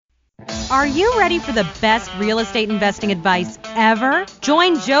Are you ready for the best real estate investing advice ever?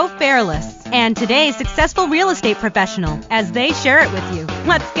 Join Joe Fairless and today's successful real estate professional as they share it with you.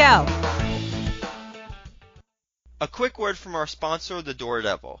 Let's go. A quick word from our sponsor, The Door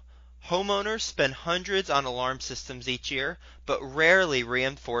Devil. Homeowners spend hundreds on alarm systems each year, but rarely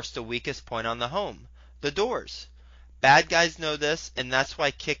reinforce the weakest point on the home, the doors. Bad guys know this, and that's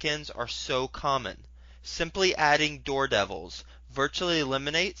why kick-ins are so common. Simply adding Door Devils virtually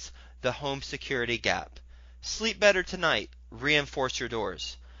eliminates the home security gap. Sleep better tonight. Reinforce your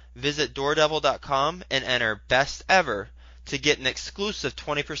doors. Visit doordevil.com and enter Best Ever to get an exclusive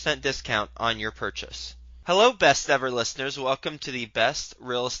 20% discount on your purchase. Hello, Best Ever listeners. Welcome to the Best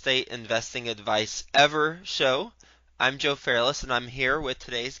Real Estate Investing Advice Ever show. I'm Joe Fairless, and I'm here with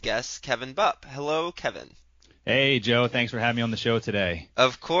today's guest, Kevin Bupp. Hello, Kevin. Hey, Joe. Thanks for having me on the show today.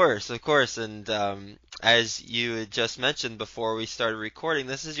 Of course. And as you had just mentioned before we started recording,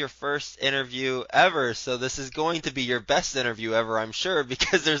 this is your first interview ever, so this is going to be your best interview ever, I'm sure,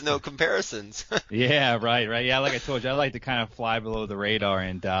 because there's no comparisons. Yeah, right. Yeah, like I told you, I like to kind of fly below the radar,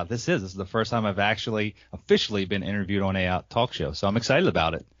 and this is the first time I've actually officially been interviewed on a talk show, so I'm excited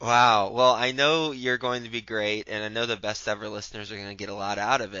about it. Wow. Well, I know you're going to be great, and I know the Best Ever listeners are going to get a lot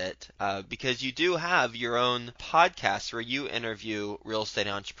out of it, because you do have your own podcast where you interview real estate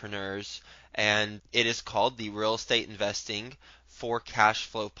entrepreneurs, and it is called the Real Estate Investing for Cash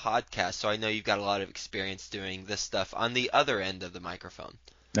Flow Podcast. So I know you've got a lot of experience doing this stuff on the other end of the microphone.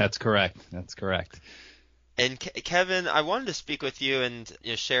 That's correct. And Kevin, I wanted to speak with you and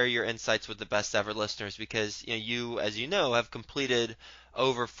share your insights with the Best Ever listeners because you, as you know, have completed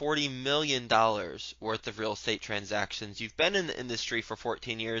over $40 million worth of real estate transactions. You've been in the industry for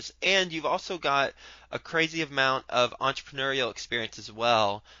 14 years, and you've also got a crazy amount of entrepreneurial experience as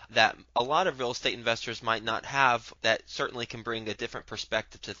well that a lot of real estate investors might not have, that certainly can bring a different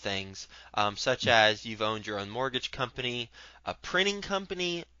perspective to things, such as you've owned your own mortgage company, a printing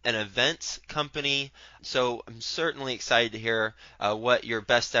company, an events company. So I'm certainly excited to hear what your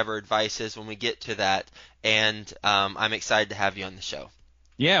best ever advice is when we get to that, and I'm excited to have you on the show.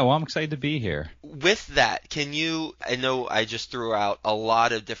 Yeah, well, I'm excited to be here. With that, I know I just threw out a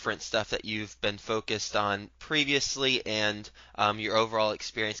lot of different stuff that you've been focused on previously and your overall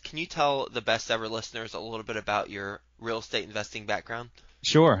experience. Can you tell the Best Ever listeners a little bit about your real estate investing background?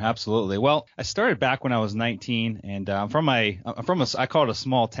 Sure, absolutely. Well, I started back when I was 19, and I call it a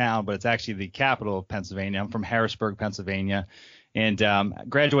small town, but it's actually the capital of Pennsylvania. I'm from Harrisburg, Pennsylvania, and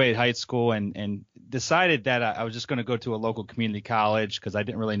graduated high school and decided that I was just going to go to a local community college because I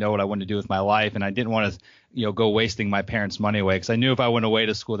didn't really know what I wanted to do with my life, and I didn't want to go wasting my parents' money away because I knew if I went away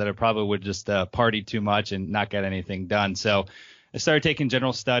to school that I probably would just party too much and not get anything done. So I started taking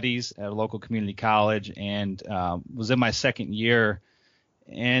general studies at a local community college and was in my second year.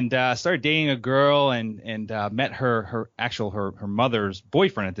 And started dating a girl and met her mother's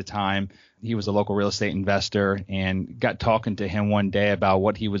boyfriend at the time. He was a local real estate investor, and got talking to him one day about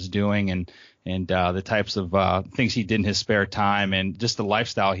what he was doing and the types of things he did in his spare time and just the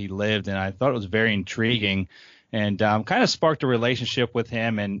lifestyle he lived. And I thought it was very intriguing, and kind of sparked a relationship with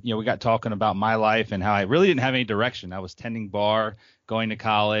him. And we got talking about my life and how I really didn't have any direction. I was tending bar, going to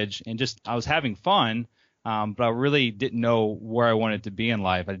college, and I was having fun. But I really didn't know where I wanted to be in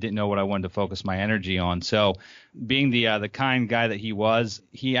life. I didn't know what I wanted to focus my energy on. So being the kind guy that he was,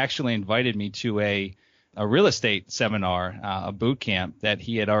 he actually invited me to a real estate seminar, a boot camp that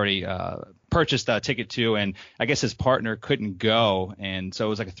he had already purchased a ticket to, and I guess his partner couldn't go, and so it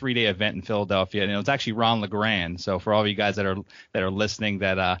was like a 3-day event in Philadelphia, and it was actually Ron LeGrand. So for all of you guys that are listening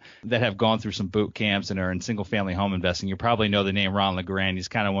that have gone through some boot camps and are in single family home investing, you probably know the name Ron LeGrand. He's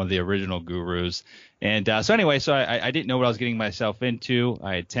kind of one of the original gurus. And so I didn't know what I was getting myself into.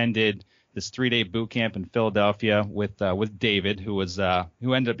 I attended this 3-day boot camp in Philadelphia with David, who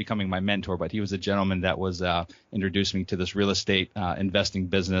ended up becoming my mentor, but he was a gentleman that was introduced me to this real estate investing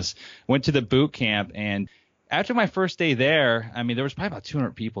business. Went to the boot camp, and after my first day there, I mean, there was probably about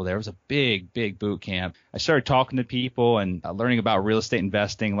 200 people there. It was a big, big boot camp. I started talking to people and learning about real estate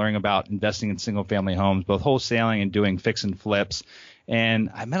investing, learning about investing in single family homes, both wholesaling and doing fix and flips. And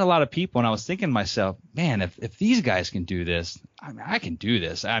I met a lot of people, and I was thinking to myself, man, if these guys can do this, I can do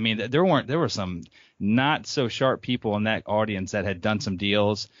this. I mean, there were some not so sharp people in that audience that had done some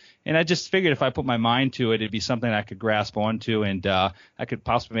deals. And I just figured if I put my mind to it, it'd be something I could grasp onto, and I could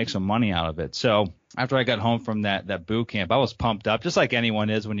possibly make some money out of it. So after I got home from that boot camp, I was pumped up, just like anyone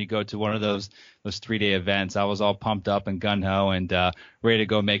is when you go to one of those 3-day events. I was all pumped up and gung-ho and ready to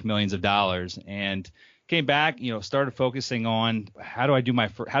go make millions of dollars. And came back, started focusing on how do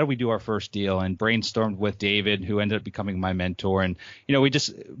we do our first deal, and brainstormed with David, who ended up becoming my mentor. And,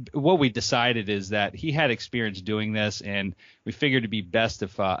 what we decided is that he had experience doing this, and we figured it'd be best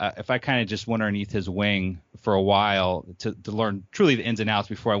if I kind of just went underneath his wing for a while to learn truly the ins and outs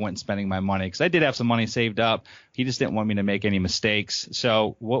before I went and spending my money. Because I did have some money saved up. He just didn't want me to make any mistakes.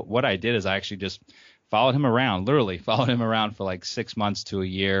 So what I did is I actually just literally followed him around for like 6 months to a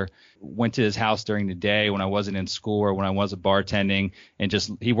year, went to his house during the day when I wasn't in school or when I wasn't bartending,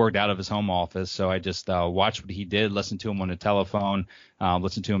 and he worked out of his home office. So I just watched what he did, listened to him on the telephone,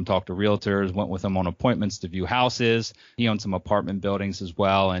 listened to him talk to realtors, went with him on appointments to view houses. He owned some apartment buildings as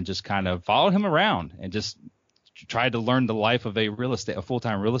well, and just kind of followed him around and just tried to learn the life of a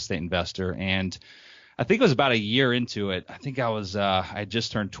full-time real estate investor. And I think it was about a year into it. I think I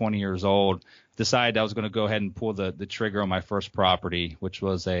just turned 20 years old. Decided I was going to go ahead and pull the trigger on my first property, which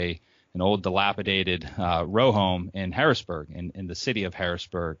was an old dilapidated row home in Harrisburg, in the city of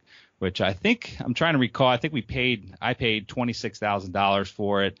Harrisburg, which I think, I'm trying to recall, I think I paid $26,000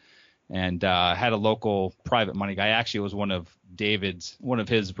 for it, and had a local private money guy. Actually, it was one of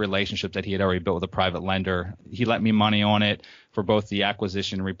his relationships that he had already built with a private lender. He lent me money on it for both the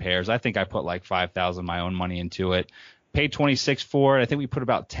acquisition and repairs. I think I put like $5,000 my own money into it. Paid $26,000 for it. I think we put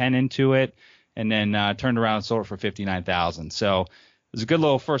about $10,000 into it, and then turned around and sold it for $59,000. So it was a good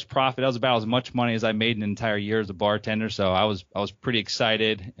little first profit. That was about as much money as I made in an entire year as a bartender. So I was pretty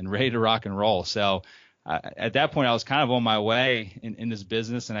excited and ready to rock and roll. So at that point, I was kind of on my way in this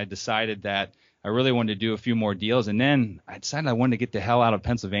business, and I decided that I really wanted to do a few more deals. And then I decided I wanted to get the hell out of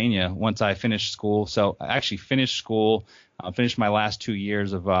Pennsylvania once I finished school. So I actually finished school, finished my last 2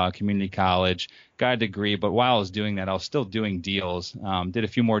 years of community college, got a degree. But while I was doing that, I was still doing deals, did a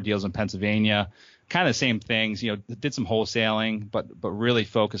few more deals in Pennsylvania, kind of same things, did some wholesaling, but really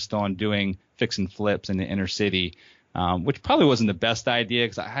focused on doing fix and flips in the inner city. Which probably wasn't the best idea,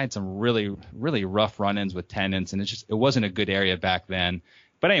 because I had some really, really rough run-ins with tenants, and it wasn't a good area back then.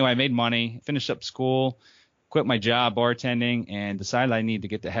 But anyway, I made money, finished up school, quit my job bartending, and decided I needed to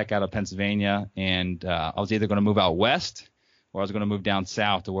get the heck out of Pennsylvania. And I was either going to move out west, or I was going to move down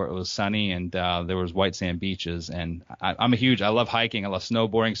south to where it was sunny and there was white sand beaches. And I love hiking, I love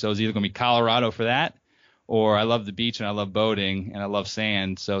snowboarding, so it was either going to be Colorado for that, or I love the beach and I love boating and I love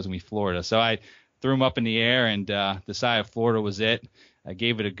sand, so it was going to be Florida. So I threw them up in the air and decided Florida was it. I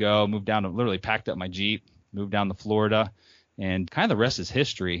gave it a go, literally packed up my Jeep, moved down to Florida, and kind of the rest is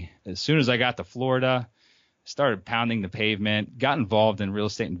history. As soon as I got to Florida, started pounding the pavement, got involved in real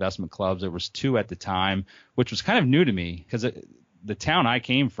estate investment clubs. There was 2 at the time, which was kind of new to me, because the town I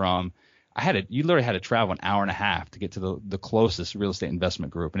came from, you literally had to travel an hour and a half to get to the closest real estate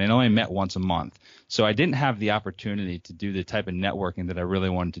investment group, and it only met once a month. So I didn't have the opportunity to do the type of networking that I really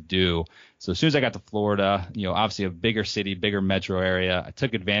wanted to do. So as soon as I got to Florida, obviously a bigger city, bigger metro area, I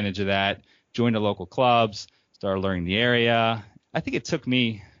took advantage of that, joined the local clubs, started learning the area. I think it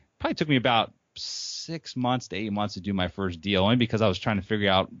probably took me about 6 months to 8 months to do my first deal, only because I was trying to figure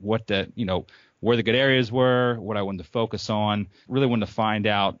out where the good areas were, what I wanted to focus on, really wanted to find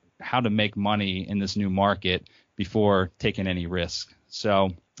out how to make money in this new market before taking any risk. So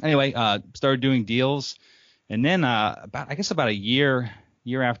anyway, started doing deals, and then about a year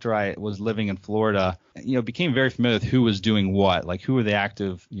after I was living in Florida, became very familiar with who was doing what, like who were the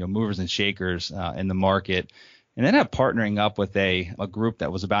active movers and shakers in the market. And then ended up partnering up with a group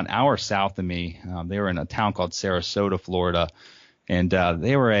that was about an hour south of me. They were in a town called Sarasota, Florida. And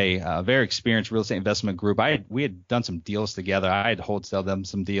they were a very experienced real estate investment group. We had done some deals together. I had wholesaled them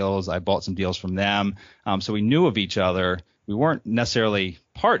some deals. I bought some deals from them. So we knew of each other. We weren't necessarily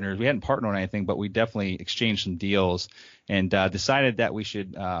partners. We hadn't partnered on anything, but we definitely exchanged some deals and decided that we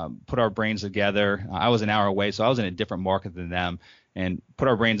should put our brains together. I was an hour away, so I was in a different market than them, and put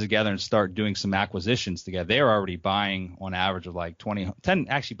our brains together and start doing some acquisitions together. They were already buying on average of like about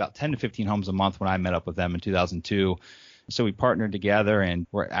 10 to 15 homes a month when I met up with them in 2002. So we partnered together, and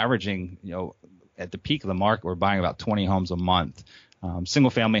we're averaging, at the peak of the market, we're buying about 20 homes a month,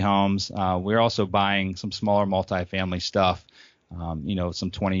 single family homes. We're also buying some smaller multifamily stuff,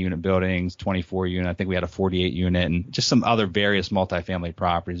 some 20 unit buildings, 24 unit. I think we had a 48 unit, and just some other various multifamily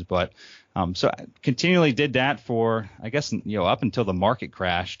properties. But so I continually did that for, I guess, up until the market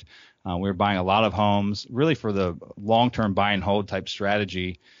crashed. We were buying a lot of homes, really for the long-term buy and hold type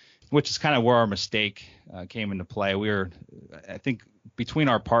strategy, which is kind of where our mistake came into play. I think between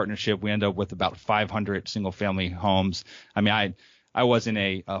our partnership, we ended up with about 500 single family homes. I mean, I wasn't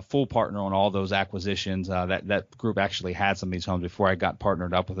a full partner on all those acquisitions. That group actually had some of these homes before I got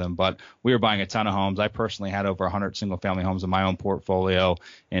partnered up with them, but we were buying a ton of homes. I personally had over 100 single-family homes in my own portfolio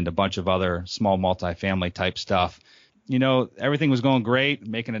and a bunch of other small multifamily type stuff. Everything was going great,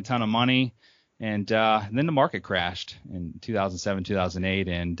 making a ton of money. And then the market crashed in 2007, 2008,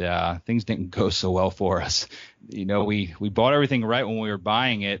 and things didn't go so well for us. We bought everything right when we were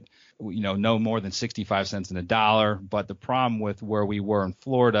buying it, no more than 65 cents in a dollar. But the problem with where we were in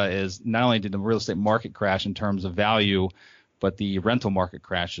Florida is not only did the real estate market crash in terms of value, but the rental market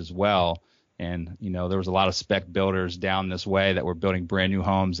crashed as well. And, there was a lot of spec builders down this way that were building brand new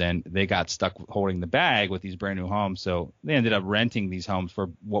homes, and they got stuck holding the bag with these brand new homes. So they ended up renting these homes for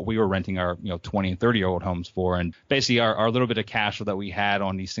what we were renting our, 20 and 30-year-old homes for. And basically our little bit of cash flow that we had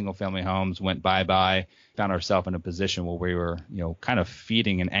on these single family homes went bye-bye, found ourselves in a position where we were, kind of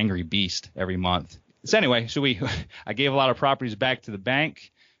feeding an angry beast every month. So anyway, I gave a lot of properties back to the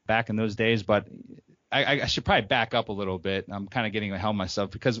bank back in those days, but I should probably back up a little bit. I'm kind of getting ahead of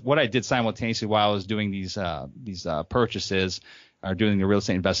myself, because what I did simultaneously while I was doing these purchases or doing the real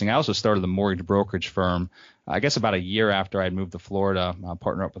estate investing, I also started the mortgage brokerage firm. I guess about a year after I'd moved to Florida,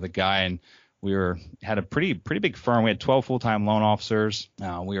 partnered up with a guy, and we had a pretty big firm. We had 12 full-time loan officers.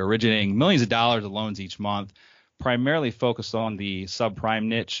 We were originating millions of dollars of loans each month, primarily focused on the subprime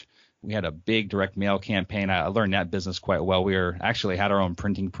niche. We had a big direct mail campaign. I learned that business quite well. We actually had our own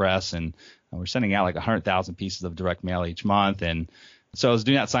printing press, and we're sending out like 100,000 pieces of direct mail each month. And so I was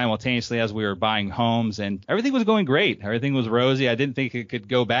doing that simultaneously as we were buying homes, and everything was going great. Everything was rosy. I didn't think it could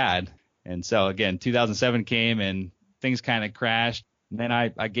go bad. And so again, 2007 came and things kind of crashed. And then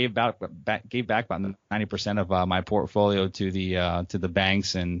I gave back about 90% of my portfolio to the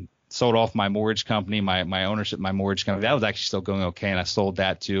banks, and sold off my mortgage company, my ownership, my mortgage company. That was actually still going okay, and I sold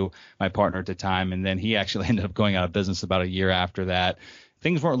that to my partner at the time. And then he actually ended up going out of business about a year after that.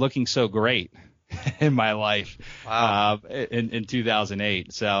 Things weren't looking so great in my life. Wow. In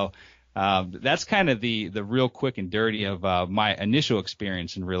 2008. So that's kind of the real quick and dirty of my initial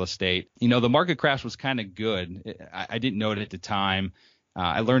experience in real estate. The market crash was kind of good. I didn't know it at the time.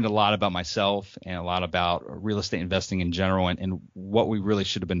 I learned a lot about myself and a lot about real estate investing in general, and what we really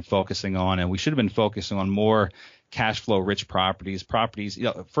should have been focusing on. And we should have been focusing on more cash flow rich properties.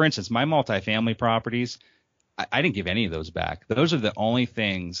 For instance, my multifamily properties, I didn't give any of those back. Those are the only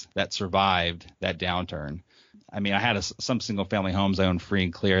things that survived that downturn. I mean, I had some single family homes I owned free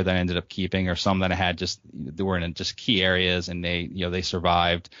and clear that I ended up keeping, or some that I had they were in just key areas, and they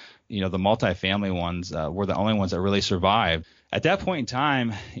survived. The multifamily ones were the only ones that really survived. At that point in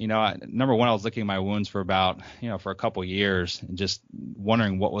time, number one, I was licking my wounds for a couple years, and just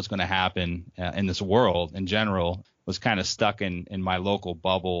wondering what was going to happen in this world in general. Was kind of stuck in my local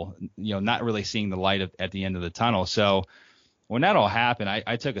bubble, not really seeing the light at the end of the tunnel. So when that all happened,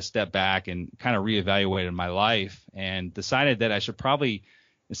 I took a step back and kind of reevaluated my life, and decided that I should probably,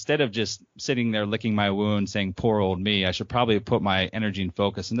 instead of just sitting there licking my wound saying poor old me, I should probably put my energy and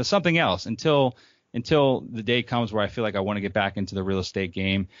focus into something else until the day comes where I feel like I want to get back into the real estate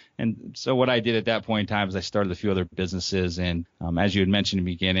game. And so what I did at that point in time is I started a few other businesses. And as you had mentioned in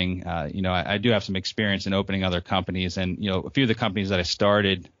the beginning, I do have some experience in opening other companies. And, a few of the companies that I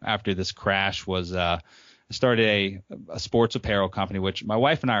started after this crash was I started a sports apparel company, which my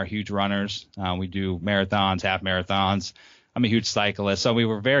wife and I are huge runners. We do marathons, half marathons. I'm a huge cyclist, so we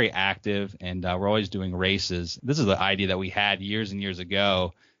were very active, and we're always doing races. This is the idea that we had years and years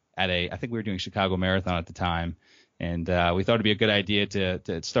ago I think we were doing Chicago Marathon at the time, and we thought it'd be a good idea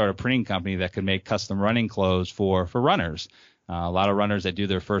to start a printing company that could make custom running clothes for runners. A lot of runners that do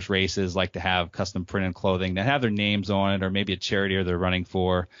their first races like to have custom printed clothing that have their names on it, or maybe a charity or they're running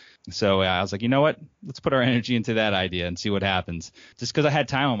for. So I was like, you know what? Let's put our energy into that idea and see what happens. Just because I had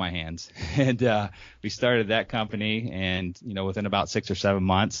time on my hands, and we started that company, and within about 6 or 7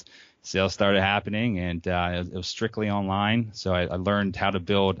 months, sales started happening, and it was strictly online. So I learned how to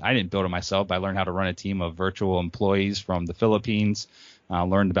build. I didn't build it myself, but I learned how to run a team of virtual employees from the Philippines.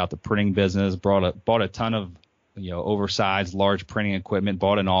 Learned about the printing business. Bought a ton of oversized large printing equipment.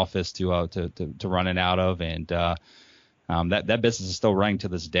 Bought an office to run it out of, and that business is still running to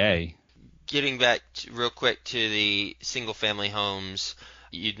this day. Getting back real quick to the single family homes,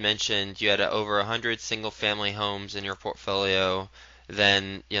 you'd mentioned you had over 100 single family homes in your portfolio.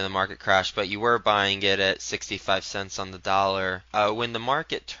 Then the market crashed, but you were buying it at 65 cents on the dollar. When the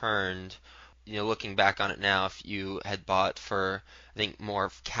market turned, looking back on it now, if you had bought for, I think,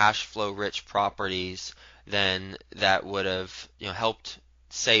 more cash flow rich properties, then that would have helped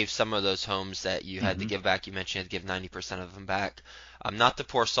save some of those homes that you had to give back. You mentioned you had to give 90% of them back. Not to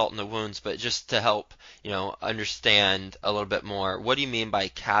pour salt in the wounds, but just to help, understand a little bit more. What do you mean by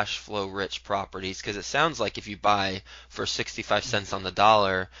cash flow rich properties? Because it sounds like if you buy for 65 cents on the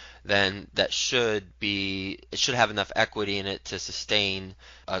dollar, then it should have enough equity in it to sustain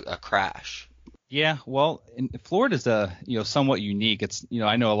a crash. Yeah, well, Florida's somewhat unique. It's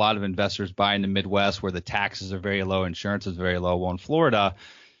I know a lot of investors buy in the Midwest where the taxes are very low, insurance is very low. Well, in Florida,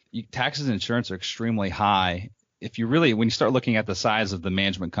 taxes and insurance are extremely high. When you start looking at the size of the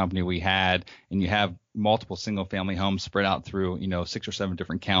management company we had, and you have multiple single family homes spread out through 6 or 7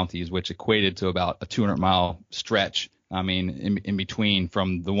 different counties, which equated to about a 200-mile stretch. I mean, in between,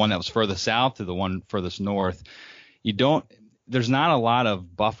 from the one that was furthest south to the one furthest north, there's not a lot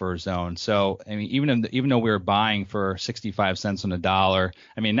of buffer zone. So, I mean, even though we were buying for 65 cents on the dollar,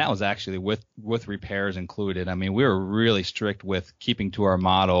 I mean, that was actually with repairs included. I mean, we were really strict with keeping to our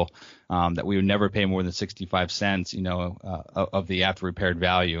model that we would never pay more than 65 cents, of the after repaired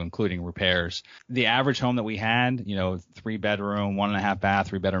value, including repairs. The average home that we had, 3-bedroom, 1.5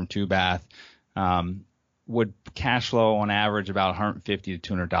 bath, 3-bedroom, 2-bath, would cash flow on average about $150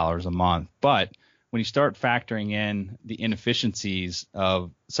 to $200 a month. But when you start factoring in the inefficiencies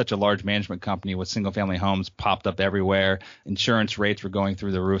of such a large management company with single-family homes popped up everywhere, insurance rates were going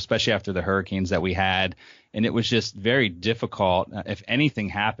through the roof, especially after the hurricanes that we had, and it was just very difficult. If anything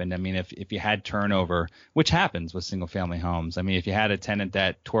happened, I mean, if you had turnover, which happens with single-family homes, I mean, if you had a tenant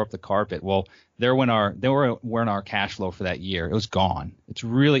that tore up the carpet, well, they were in our cash flow for that year. It was gone. It's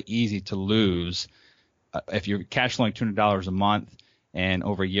really easy to lose if you're cash flowing $200 a month. And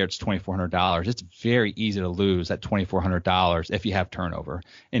over a year, it's $2,400. It's very easy to lose that $2,400 if you have turnover.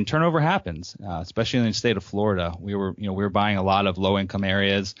 And turnover happens, especially in the state of Florida. We were buying a lot of low-income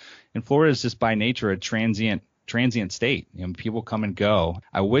areas, and Florida is just by nature a transient state. People come and go.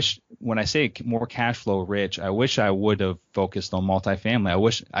 I wish, when I say more cash flow rich, I wish I would have focused on multifamily. I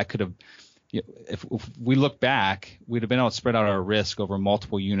wish I could have. If we look back, we'd have been able to spread out our risk over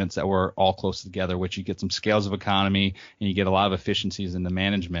multiple units that were all close together, which you get some scales of economy and you get a lot of efficiencies in the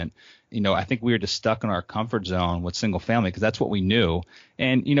management. I think we were just stuck in our comfort zone with single family because that's what we knew.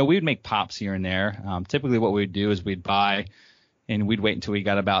 And, we'd make pops here and there. Typically what we'd do is we'd buy and we'd wait until we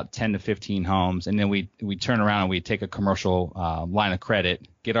got about 10 to 15 homes. And then we'd turn around and we'd take a commercial line of credit,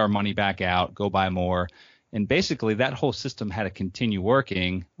 get our money back out, go buy more. And basically that whole system had to continue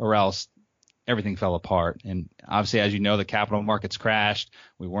working or else everything fell apart. And obviously, as you know, the capital markets crashed.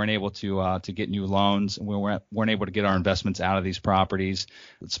 We weren't able to get new loans. We weren't able to get our investments out of these properties.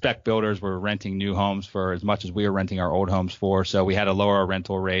 Spec builders were renting new homes for as much as we were renting our old homes for. So we had to lower our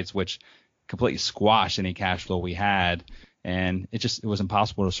rental rates, which completely squashed any cash flow we had. And it was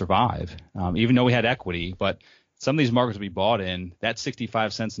impossible to survive, even though we had equity. But some of these markets we bought in, that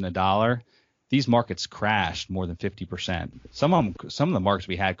 65 cents in the dollar, these markets crashed more than 50%. Some of the markets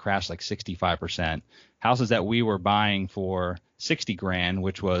we had crashed like 65%. Houses that we were buying for $60,000,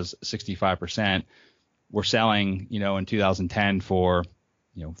 which was 65%, were selling, in 2010 for,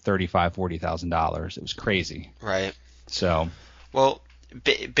 $35,000-$40,000. It was crazy. Right. So, well,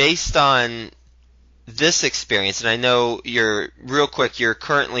 based on this experience, and I know you're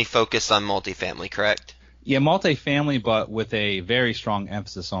currently focused on multifamily, correct? Yeah, multifamily, but with a very strong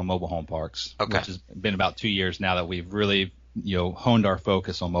emphasis on mobile home parks, okay, which has been about 2 years now that we've really, honed our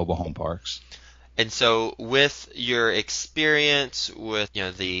focus on mobile home parks. And so with your experience with,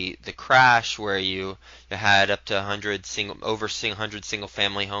 the crash where you had up to 100 single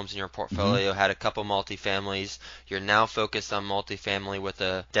family homes in your portfolio, had a couple multifamilies, you're now focused on multifamily with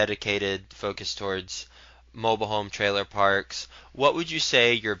a dedicated focus towards mobile home trailer parks. What would you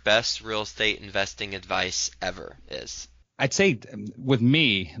say your best real estate investing advice ever is? I'd say with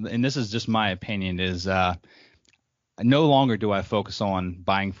me, and this is just my opinion, is no longer do I focus on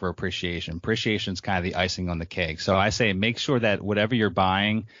buying for appreciation. Appreciation is kind of the icing on the cake. So I say make sure that whatever you're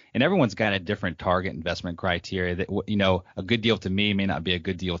buying, and everyone's got a different target investment criteria, that a good deal to me may not be a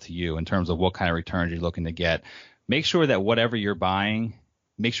good deal to you in terms of what kind of returns you're looking to get. Make sure that whatever you're buying,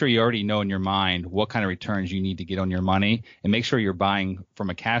 make sure you already know in your mind what kind of returns you need to get on your money, and make sure you're buying from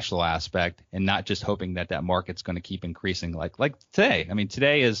a cash flow aspect and not just hoping that market's going to keep increasing like today. I mean,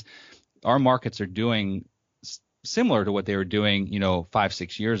 today is our markets are doing similar to what they were doing,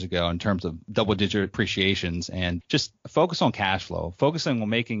 5-6 years ago in terms of double-digit appreciations, and just focus on cash flow, focusing on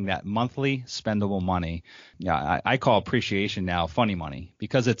making that monthly spendable money. I call appreciation now funny money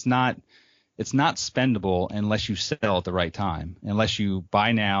because it's not spendable unless you sell at the right time. Unless you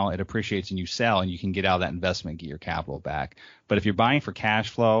buy now, it appreciates and you sell and you can get out of that investment, get your capital back. But if you're buying for cash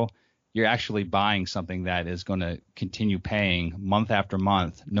flow, you're actually buying something that is going to continue paying month after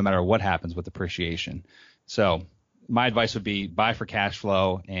month, no matter what happens with appreciation. So my advice would be buy for cash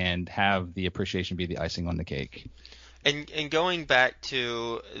flow and have the appreciation be the icing on the cake. And going back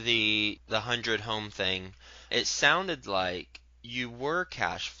to the 100 home thing, it sounded like you were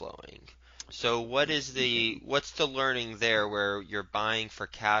cash flowing. So what's the learning there where you're buying for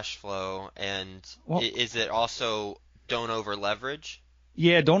cash flow, and is it also don't over leverage?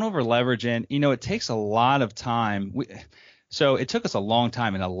 Yeah, don't over leverage, and it takes a lot of time. So it took us a long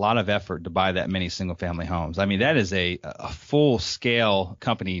time and a lot of effort to buy that many single family homes. I mean, that is a full scale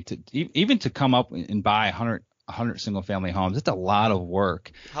company even to come up and buy 100 single family homes. It's a lot of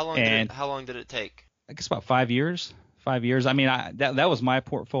work. How long did it take? I guess about 5 years. 5 years. I mean, that was my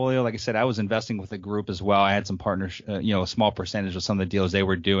portfolio. Like I said, I was investing with a group as well. I had some partners, a small percentage of some of the deals they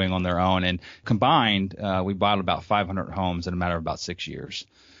were doing on their own. And combined, we bought about 500 homes in a matter of about 6 years.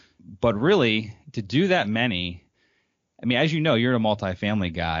 But really, to do that many, I mean, as you know, you're a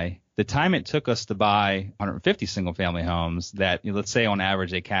multifamily guy. The time it took us to buy 150 single family homes that, let's say on average,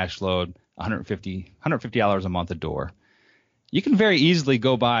 they cash flowed $150 a month a door. You can very easily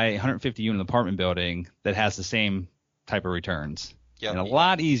go buy a 150 unit apartment building that has the same type of returns. Yep. And a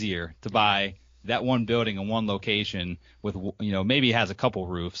lot easier to buy that one building in one location with, maybe it has a couple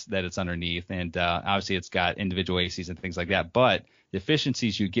roofs that it's underneath, and obviously it's got individual ACs and things like that. But the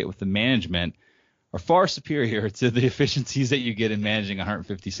efficiencies you get with the management are far superior to the efficiencies that you get in managing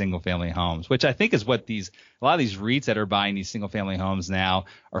 150 single-family homes, which I think is what a lot of these REITs that are buying these single-family homes now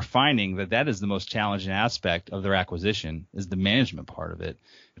are finding, that is the most challenging aspect of their acquisition, is the management part of it.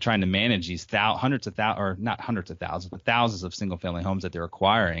 Trying to manage these thousands of single-family homes that they're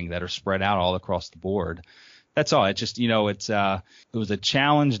acquiring that are spread out all across the board. That's all. It's just, it was a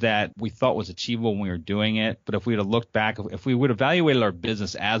challenge that we thought was achievable when we were doing it. But if we would have looked back, if we would have evaluated our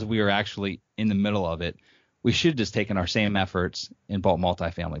business as we were actually in the middle of it, we should have just taken our same efforts and bought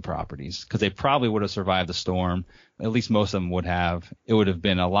multifamily properties, because they probably would have survived the storm. At least most of them would have. It would have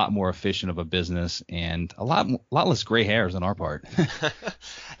been a lot more efficient of a business and a lot less gray hairs on our part.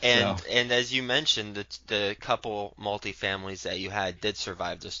 And as you mentioned, the couple multifamilies that you had did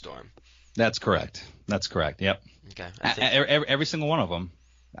survive the storm. That's correct. Yep. Okay. Every single one of them.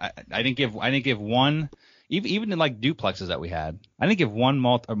 I didn't give one, even in like duplexes that we had. I didn't give one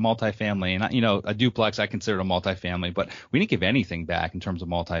multifamily, and a duplex I considered a multifamily, but we didn't give anything back in terms of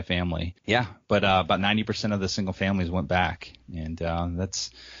multifamily. Yeah, but about 90% of the single families went back, and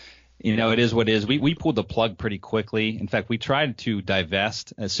that's. It is what it is. We pulled the plug pretty quickly. In fact, we tried to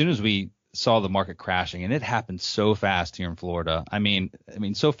divest as soon as we saw the market crashing, and it happened so fast here in Florida. I mean,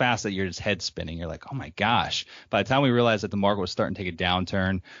 so fast that you're just head spinning. You're like, oh my gosh. By the time we realized that the market was starting to take a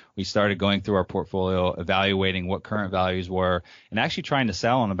downturn, we started going through our portfolio, evaluating what current values were, and actually trying to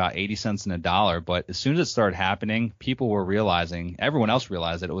sell on about 80 cents in a dollar. But as soon as it started happening, people were realizing, everyone else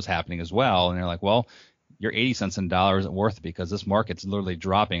realized that it was happening as well. And they're like, well, your 80 cents in a dollar isn't worth it, because this market's literally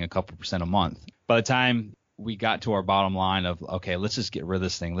dropping a couple % a month. By the time we got to our bottom line of, okay, let's just get rid of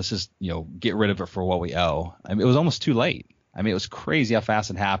this thing. Let's just, get rid of it for what we owe. I mean, it was almost too late. I mean, it was crazy how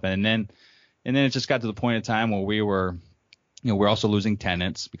fast it happened. And then it just got to the point in time where we were, we're also losing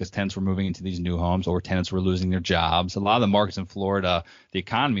tenants, because tenants were moving into these new homes, or tenants were losing their jobs. A lot of the markets in Florida, the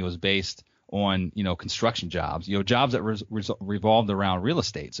economy was based on, construction jobs, jobs that revolved around real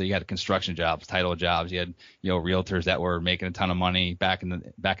estate. So you had construction jobs, title jobs, you had, realtors that were making a ton of money back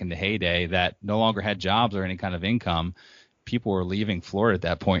in the heyday that no longer had jobs or any kind of income. People were leaving Florida at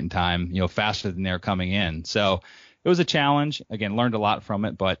that point in time, faster than they're coming in. So it was a challenge. Again, learned a lot from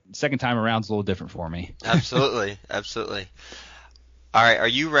it, but second time around is a little different for me. Absolutely. All right. Are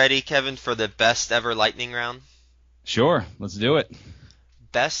you ready, Kevin, for the best ever lightning round? Sure. Let's do it.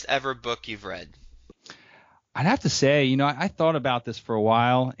 Best ever book you've read? I'd have to say, I thought about this for a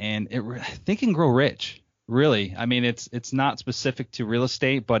while, and Think and Grow Rich, really. I mean, it's not specific to real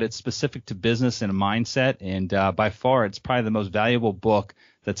estate, but it's specific to business and a mindset. And by far, it's probably the most valuable book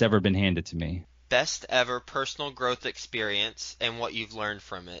that's ever been handed to me. Best ever personal growth experience and what you've learned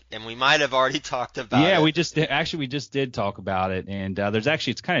from it. And we might have already talked about it. Yeah, we just did talk about it. And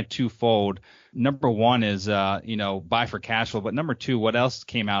it's kind of twofold. Number one is, buy for cash flow. But number two, what else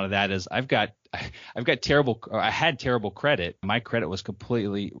came out of that is I had terrible credit. My credit was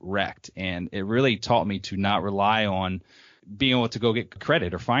completely wrecked. And it really taught me to not rely on being able to go get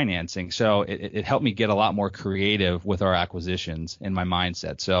credit or financing. So it helped me get a lot more creative with our acquisitions in my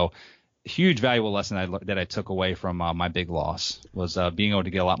mindset. So huge valuable lesson that I took away from my big loss was being able to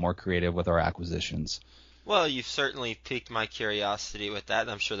get a lot more creative with our acquisitions. Well, you've certainly piqued my curiosity with that,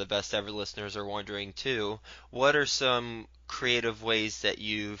 and I'm sure the best ever listeners are wondering too. What are some creative ways that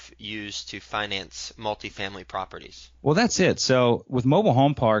you've used to finance multifamily properties? Well, that's it. So with mobile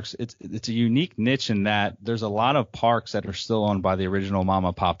home parks, it's a unique niche in that there's a lot of parks that are still owned by the original mom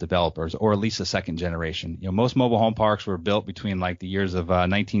and pop developers, or at least a second generation. Most mobile home parks were built between like the years of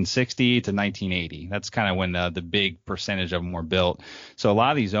 1960 to 1980. That's kind of when the big percentage of them were built. So a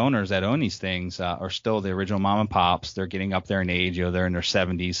lot of these owners that own these things are still the original mom and pops. They're getting up there in age. They're in their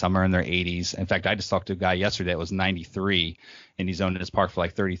 70s, some are in their 80s. In fact, I just talked to a guy yesterday that was 93, and he's owned this park for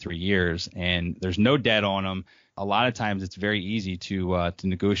like 33 years, and there's no debt on them. A lot of times it's very easy to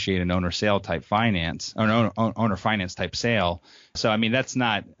negotiate an owner sale type finance, or an owner finance type sale. So I mean that's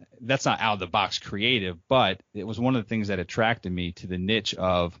not out of the box creative, but it was one of the things that attracted me to the niche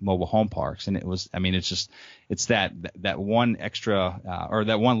of mobile home parks. And it's that one extra or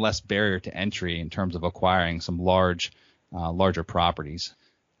that one less barrier to entry in terms of acquiring some larger properties.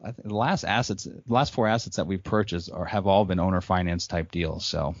 The last 4 assets that we've purchased have all been owner finance type deals.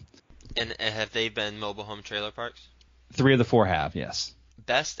 So. And have they been mobile home trailer parks? 3 of the 4 have, yes.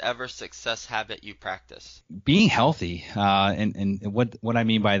 Best ever success habit you practice? Being healthy. And what I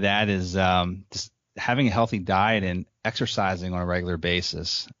mean by that is just having a healthy diet and exercising on a regular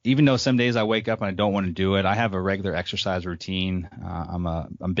basis. Even though some days I wake up and I don't want to do it, I have a regular exercise routine.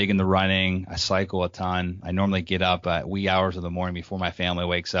 I'm big into running. I cycle a ton. I normally get up at wee hours of the morning before my family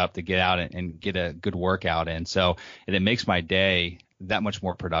wakes up to get out and get a good workout in. So it makes my day that much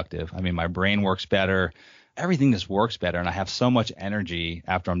more productive. I mean, my brain works better. Everything just works better, and I have so much energy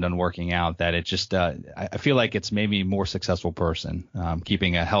after I'm done working out that it just I feel like it's made me a more successful person,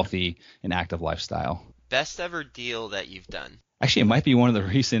 keeping a healthy and active lifestyle. Best ever deal that you've done? Actually, it might be one of the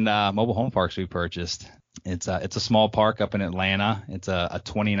recent mobile home parks we purchased. It's a small park up in Atlanta. It's a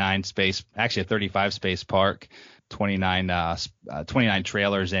 29 space, actually a 35 space park. 29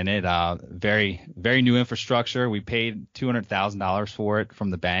 trailers in it. Very, very new infrastructure. We paid $200,000 for it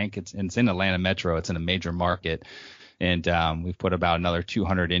from the bank. It's in Atlanta Metro. It's in a major market, and we've put about another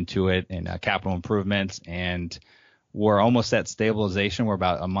 200 into it in capital improvements, and we're almost at stabilization. We're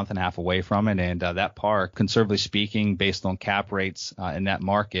about a month and a half away from it, and that park, conservatively speaking, based on cap rates in that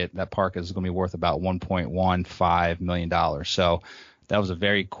market, that park is going to be worth about $1.15 million. So that was a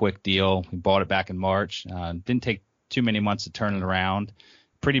very quick deal. We bought it back in March. Didn't take too many months to turn it around.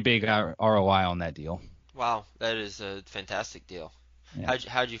 Pretty big ROI on that deal. Wow, that is a fantastic deal. Yeah.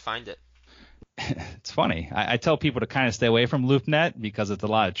 How'd you find it? It's funny. I tell people to kind of stay away from LoopNet because it's a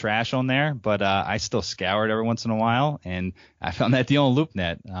lot of trash on there, but I still scour it every once in a while, and I found that deal on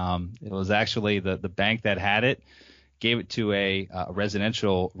LoopNet. It was actually the bank that had it. Gave it to a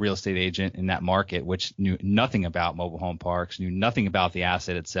residential real estate agent in that market, which knew nothing about mobile home parks, knew nothing about the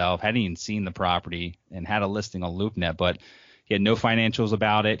asset itself, hadn't even seen the property, and had a listing on LoopNet, but he had no financials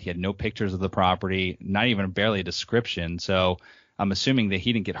about it. He had no pictures of the property, not even barely a description. So I'm assuming that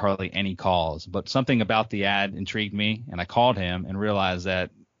he didn't get hardly any calls, but something about the ad intrigued me, and I called him and realized that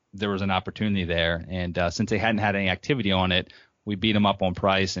there was an opportunity there. And since they hadn't had any activity on it, we beat them up on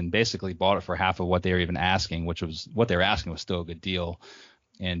price and basically bought it for half of what they were even asking, which was what they were asking was still a good deal.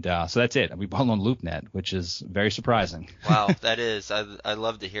 And so that's it. We bought it on LoopNet, which is very surprising. Wow, that is. I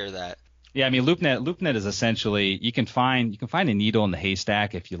love to hear that. Yeah, I mean, LoopNet is essentially you can find a needle in the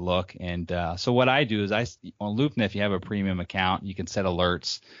haystack if you look. And so what I do is on LoopNet, if you have a premium account, you can set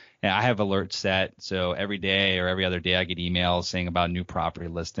alerts. And I have alerts set, so every day or every other day I get emails saying about a new property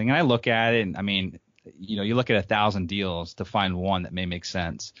listing, and I look at it, and I mean, you look at 1,000 deals to find one that may make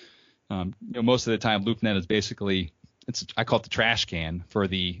sense. Most of the time, LoopNet is basically I call it the trash can for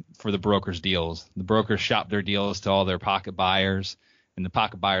the brokers' deals. The brokers shop their deals to all their pocket buyers, and the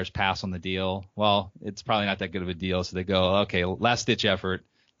pocket buyers pass on the deal. Well, it's probably not that good of a deal, so they go, okay, last ditch effort,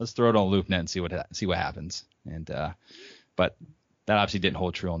 let's throw it on LoopNet and see what happens. And but that obviously didn't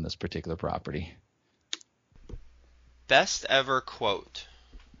hold true on this particular property. Best ever quote.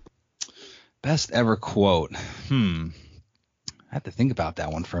 Best ever quote. I have to think about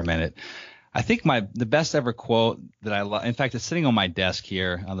that one for a minute. I think the best ever quote that I love, in fact, it's sitting on my desk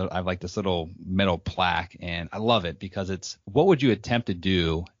here. I have like this little metal plaque, and I love it because it's, what would you attempt to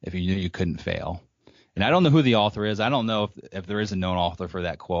do if you knew you couldn't fail? And I don't know who the author is. I don't know if there is a known author for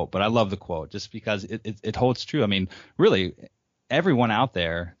that quote, but I love the quote just because it holds true. I mean, really, everyone out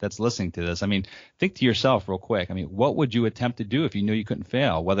there that's listening to this, I mean, think to yourself real quick. I mean, what would you attempt to do if you knew you couldn't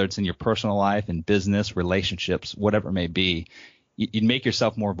fail, whether it's in your personal life, in business, relationships, whatever it may be? You'd make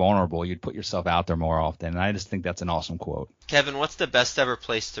yourself more vulnerable. You'd put yourself out there more often. And I just think that's an awesome quote. Kevin, what's the best ever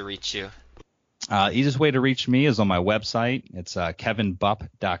place to reach you? Easiest way to reach me is on my website. It's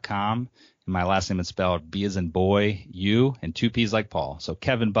kevinbupp.com. And my last name is spelled B as in boy, U, and two P's like Paul. So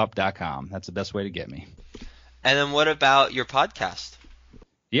kevinbupp.com. That's the best way to get me. And then what about your podcast?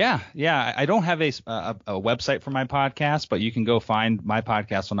 Yeah. I don't have a website for my podcast, but you can go find my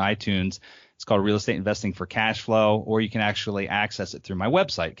podcast on iTunes. It's called Real Estate Investing for Cash Flow, or you can actually access it through my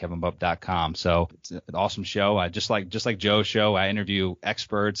website, kevinbupp.com. So it's an awesome show. Just like Joe's show, I interview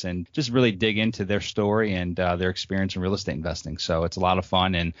experts and just really dig into their story and their experience in real estate investing. So it's a lot of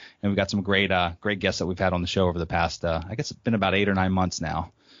fun, and we've got some great guests that we've had on the show over the past, I guess it's been about 8 or 9 months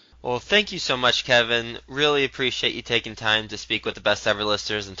now. Well, thank you so much, Kevin. Really appreciate you taking time to speak with the Best Ever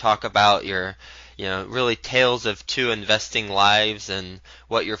listeners and talk about your, really tales of 2 investing lives and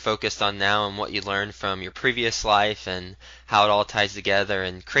what you're focused on now and what you learned from your previous life and how it all ties together,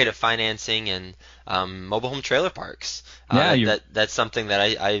 and creative financing and mobile home trailer parks. That's something that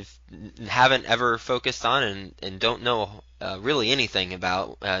I haven't ever focused on and don't know really anything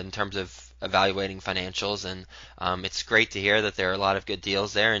about in terms of evaluating financials, and it's great to hear that there are a lot of good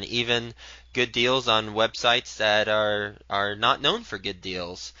deals there, and even good deals on websites that are not known for good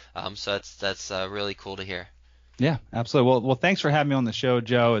deals. So that's really cool to hear. Yeah, absolutely. Well, thanks for having me on the show,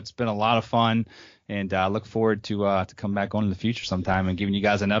 Joe. It's been a lot of fun, and I look forward to come back on in the future sometime and giving you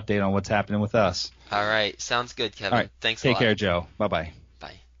guys an update on what's happening with us. All right, sounds good, Kevin. All right, thanks a lot. Take care, Joe. Bye-bye.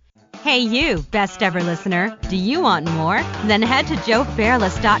 Hey you, Best Ever listener, do you want more? Then head to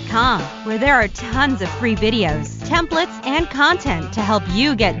joefairless.com, where there are tons of free videos, templates, and content to help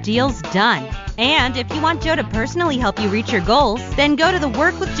you get deals done. And if you want Joe to personally help you reach your goals, then go to the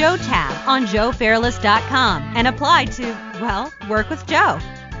Work with Joe tab on joefairless.com and apply to, work with Joe.